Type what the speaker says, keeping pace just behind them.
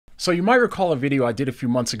So you might recall a video I did a few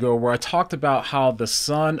months ago where I talked about how the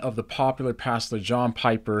son of the popular pastor John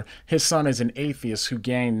Piper, his son is an atheist who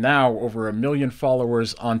gained now over 1 million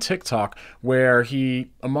followers on TikTok, where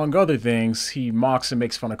he, among other things, he mocks and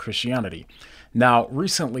makes fun of Christianity. Now,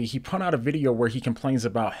 recently, he put out a video where he complains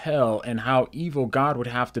about hell and how evil God would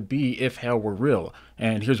have to be if hell were real.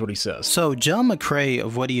 And here's what he says. So, John McCrae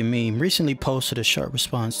of What Do You Meme recently posted a short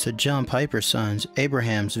response to John Piper's son's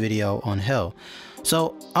Abraham's video on hell.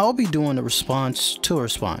 So, I'll be doing a response to a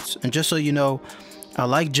response. And just so you know, I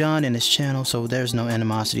like John and his channel, so there's no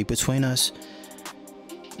animosity between us.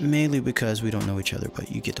 Mainly because we don't know each other,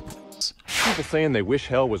 but you get the point. People saying they wish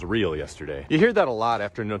hell was real yesterday. You hear that a lot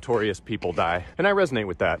after notorious people die, and I resonate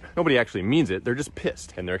with that. Nobody actually means it, they're just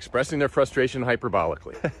pissed, and they're expressing their frustration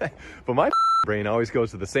hyperbolically. But my brain always goes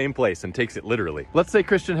to the same place and takes it literally. Let's say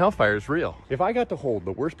Christian hellfire is real. If I got to hold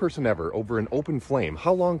the worst person ever over an open flame,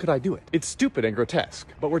 how long could I do it? It's stupid and grotesque,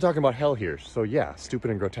 but we're talking about hell here, so yeah, stupid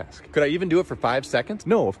and grotesque. Could I even do it for 5 seconds?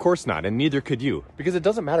 No, of course not, and neither could you, because it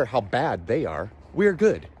doesn't matter how bad they are. We're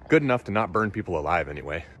good. Good enough to not burn people alive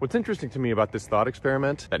anyway. What's interesting to me about this thought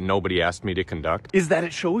experiment that nobody asked me to conduct is that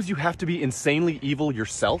it shows you have to be insanely evil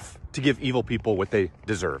yourself to give evil people what they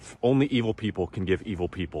deserve. Only evil people can give evil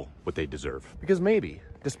people what they deserve. Because maybe,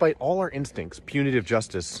 despite all our instincts, punitive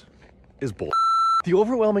justice is bull. The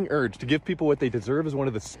overwhelming urge to give people what they deserve is one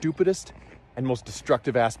of the stupidest and most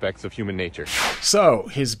destructive aspects of human nature. So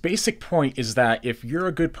his basic point is that if you're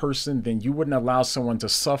a good person, then you wouldn't allow someone to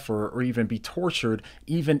suffer or even be tortured,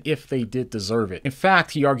 even if they did deserve it. In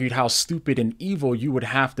fact, he argued how stupid and evil you would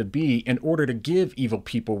have to be in order to give evil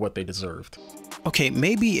people what they deserved. Okay,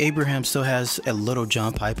 maybe Abraham still has a little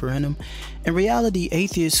John Piper in him. In reality,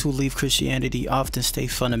 atheists who leave Christianity often stay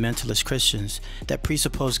fundamentalist Christians that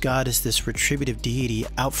presuppose God is this retributive deity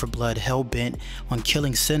out for blood, hell-bent on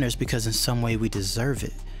killing sinners because in some way we deserve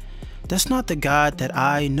it. That's not the God that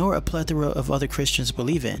I nor a plethora of other Christians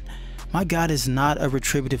believe in. My God is not a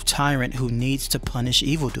retributive tyrant who needs to punish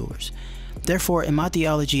evildoers. Therefore, in my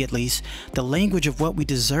theology at least, the language of what we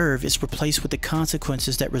deserve is replaced with the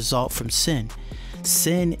consequences that result from sin.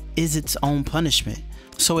 Sin is its own punishment.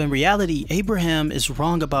 So in reality, Abraham is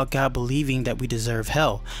wrong about God believing that we deserve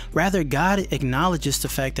hell. Rather, God acknowledges the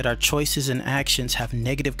fact that our choices and actions have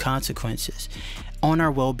negative consequences on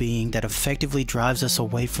our well-being that effectively drives us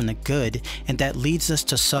away from the good and that leads us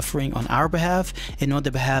to suffering on our behalf and on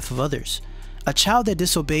the behalf of others. A child that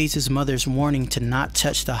disobeys his mother's warning to not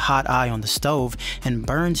touch the hot eye on the stove and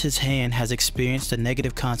burns his hand has experienced the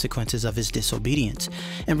negative consequences of his disobedience.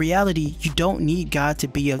 In reality, you don't need God to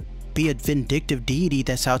be a vindictive deity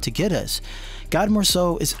that's out to get us. God more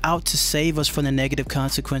so is out to save us from the negative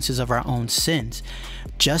consequences of our own sins.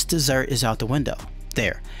 Just desert is out the window.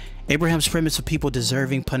 There. Abraham's premise of people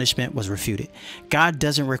deserving punishment was refuted. God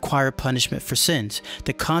doesn't require punishment for sins.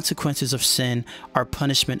 The consequences of sin are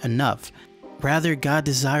punishment enough. Rather, God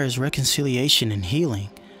desires reconciliation and healing.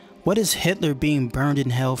 What is Hitler being burned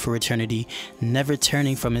in hell for eternity, never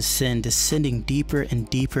turning from his sin, descending deeper and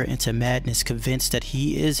deeper into madness, convinced that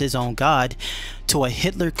he is his own God, to a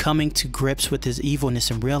Hitler coming to grips with his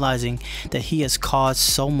evilness and realizing that he has caused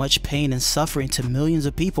so much pain and suffering to millions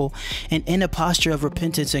of people, and in a posture of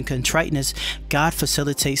repentance and contriteness, God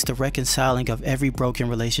facilitates the reconciling of every broken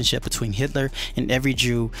relationship between Hitler and every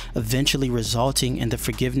Jew, eventually resulting in the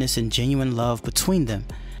forgiveness and genuine love between them.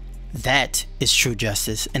 That is true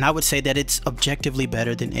justice, and I would say that it's objectively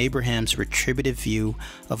better than Abraham's retributive view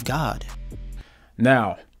of God.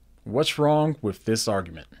 Now, what's wrong with this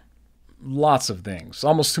argument? Lots of things,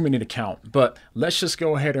 almost too many to count, but let's just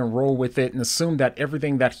go ahead and roll with it and assume that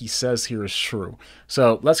everything that he says here is true.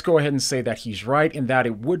 So let's go ahead and say that he's right and that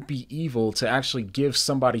it would be evil to actually give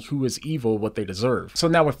somebody who is evil what they deserve. So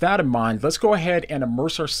now with that in mind, let's go ahead and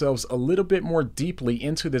immerse ourselves a little bit more deeply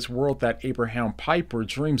into this world that Abraham Piper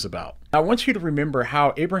dreams about. I want you to remember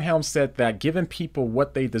how Abraham said that giving people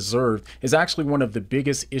what they deserve is actually one of the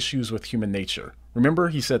biggest issues with human nature. Remember,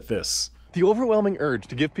 he said this: The overwhelming urge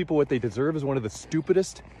to give people what they deserve is one of the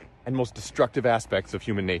stupidest and most destructive aspects of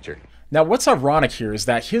human nature. Now, what's ironic here is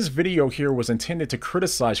that his video here was intended to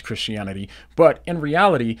criticize Christianity, but in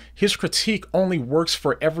reality, his critique only works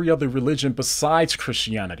for every other religion besides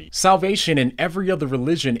Christianity. Salvation in every other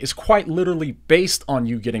religion is quite literally based on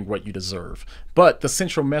you getting what you deserve. But the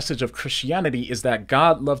central message of Christianity is that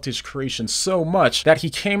God loved his creation so much that he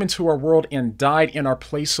came into our world and died in our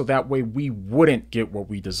place so that way we wouldn't get what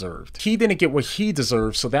we deserved. He didn't get what he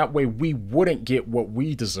deserved, so that way we wouldn't get what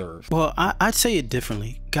we deserved. Well, I'd say it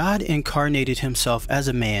differently. God incarnated himself as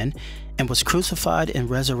a man and was crucified and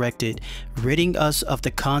resurrected, ridding us of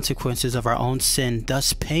the consequences of our own sin,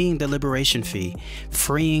 thus paying the liberation fee,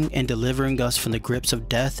 freeing and delivering us from the grips of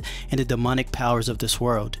death and the demonic powers of this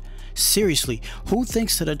world. Seriously, who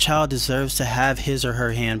thinks that a child deserves to have his or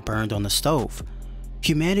her hand burned on the stove?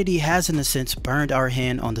 Humanity has in a sense burned our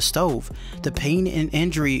hand on the stove. The pain and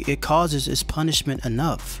injury it causes is punishment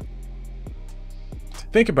enough.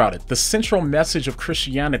 Think about it. The central message of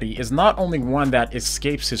Christianity is not only one that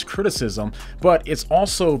escapes his criticism, but it's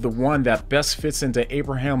also the one that best fits into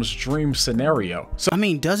Abraham's dream scenario. I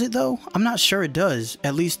mean, does it though? I'm not sure it does.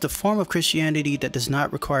 At least the form of Christianity that does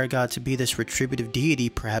not require God to be this retributive deity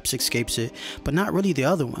perhaps escapes it, but not really the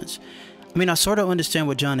other ones. I mean, I sort of understand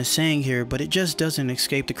what John is saying here, but it just doesn't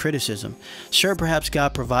escape the criticism. Sure, perhaps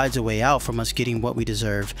God provides a way out from us getting what we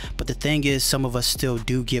deserve, but the thing is, some of us still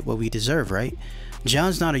do get what we deserve, right?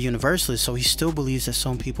 John's not a universalist, so he still believes that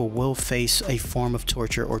some people will face a form of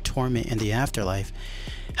torture or torment in the afterlife.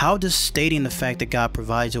 How does stating the fact that God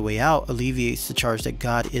provides a way out alleviates the charge that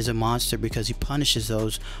God is a monster because he punishes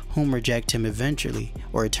those whom reject him eventually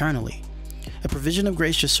or eternally? A provision of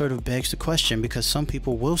grace just sort of begs the question because some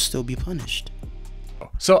people will still be punished.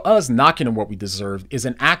 So us not getting what we deserve is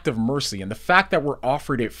an act of mercy, and the fact that we're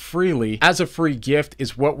offered it freely as a free gift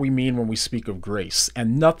is what we mean when we speak of grace,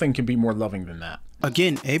 and nothing can be more loving than that.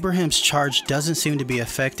 Again, Abraham's charge doesn't seem to be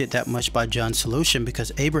affected that much by John's solution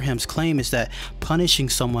because Abraham's claim is that punishing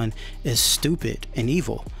someone is stupid and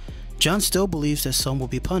evil. John still believes that some will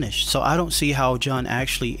be punished, so I don't see how John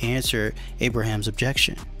actually answered Abraham's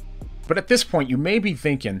objection. But at this point, you may be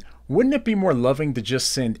thinking, wouldn't it be more loving to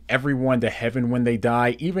just send everyone to heaven when they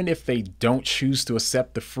die, even if they don't choose to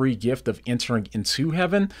accept the free gift of entering into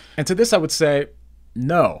heaven? And to this I would say,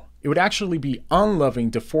 no. It would actually be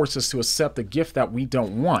unloving to force us to accept a gift that we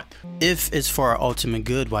don't want. If it's for our ultimate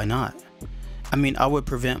good, why not? I mean, I would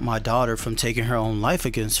prevent my daughter from taking her own life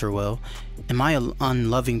against her will. Am I an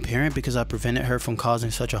unloving parent because I prevented her from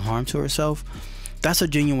causing such a harm to herself? That's a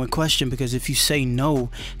genuine question, because if you say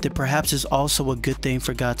no, then perhaps it's also a good thing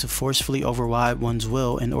for God to forcefully override one's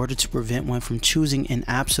will in order to prevent one from choosing an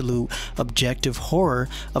absolute objective horror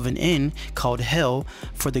of an end called hell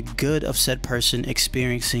for the good of said person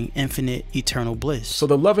experiencing infinite eternal bliss. So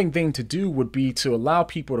the loving thing to do would be to allow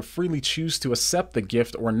people to freely choose to accept the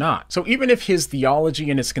gift or not. So even if his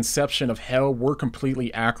theology and his conception of hell were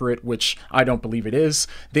completely accurate, which I don't believe it is,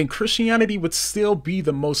 then Christianity would still be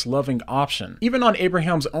the most loving option. Even on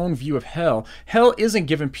Abraham's own view of hell, hell isn't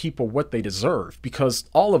giving people what they deserve, because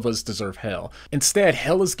all of us deserve hell. Instead,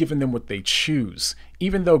 hell is giving them what they choose,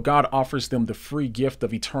 even though God offers them the free gift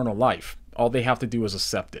of eternal life. All they have to do is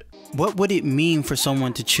accept it. What would it mean for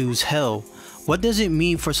someone to choose hell? What does it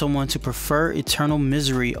mean for someone to prefer eternal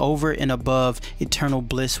misery over and above eternal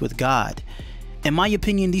bliss with God? In my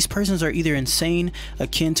opinion, these persons are either insane,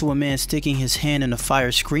 akin to a man sticking his hand in a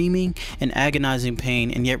fire screaming in agonizing pain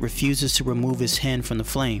and yet refuses to remove his hand from the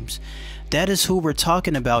flames. That is who we're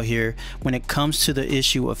talking about here when it comes to the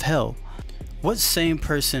issue of hell. What sane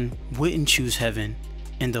person wouldn't choose heaven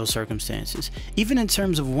in those circumstances? Even in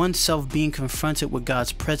terms of oneself being confronted with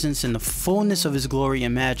God's presence in the fullness of his glory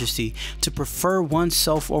and majesty, to prefer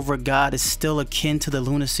oneself over God is still akin to the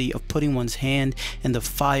lunacy of putting one's hand in the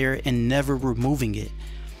fire and never removing it.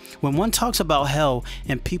 When one talks about hell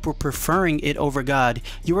and people preferring it over God,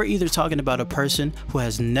 you are either talking about a person who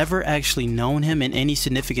has never actually known him in any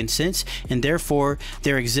significant sense, and therefore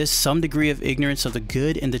there exists some degree of ignorance of the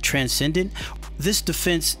good and the transcendent. This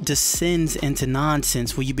defense descends into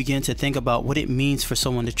nonsense when you begin to think about what it means for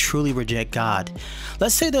someone to truly reject God.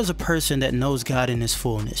 Let's say there's a person that knows God in his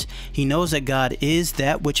fullness. He knows that God is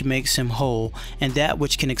that which makes him whole and that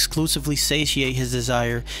which can exclusively satiate his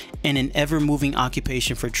desire in an ever-moving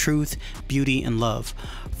occupation for truth, beauty, and love.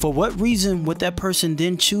 For what reason would that person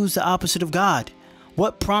then choose the opposite of God?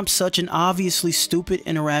 What prompts such an obviously stupid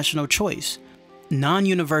and irrational choice?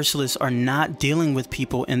 Non-universalists are not dealing with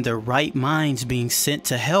people in their right minds being sent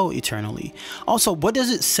to hell eternally. Also, what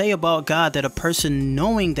does it say about God that a person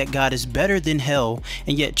knowing that God is better than hell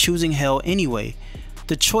and yet choosing hell anyway?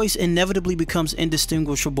 The choice inevitably becomes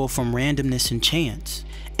indistinguishable from randomness and chance.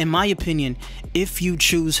 In my opinion, if you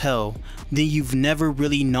choose hell, then you've never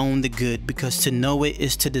really known the good, because to know it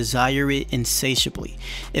is to desire it insatiably.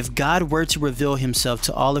 If God were to reveal himself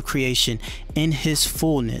to all of creation in his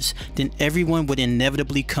fullness, then everyone would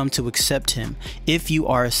inevitably come to accept him if you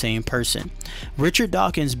are a sane person. Richard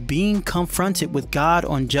Dawkins, being confronted with God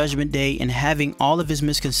on Judgment Day and having all of his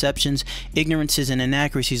misconceptions, ignorances, and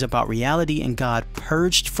inaccuracies about reality and God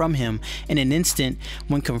purged from him in an instant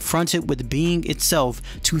when confronted with being itself,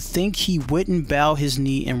 To think he wouldn't bow his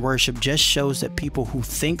knee and worship just shows that people who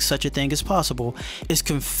think such a thing is possible is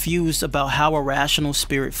confused about how a rational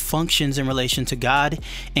spirit functions in relation to God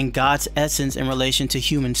and God's essence in relation to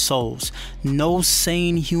human souls. No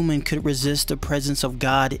sane human could resist the presence of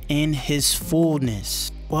God in his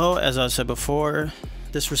fullness. Well, as I said before,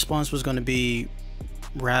 this response was going to be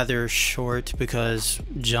rather short because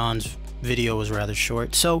John's video was rather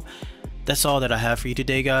short. So that's all that I have for you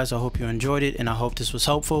today, guys. I hope you enjoyed it and I hope this was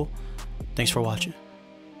helpful. Thanks for watching.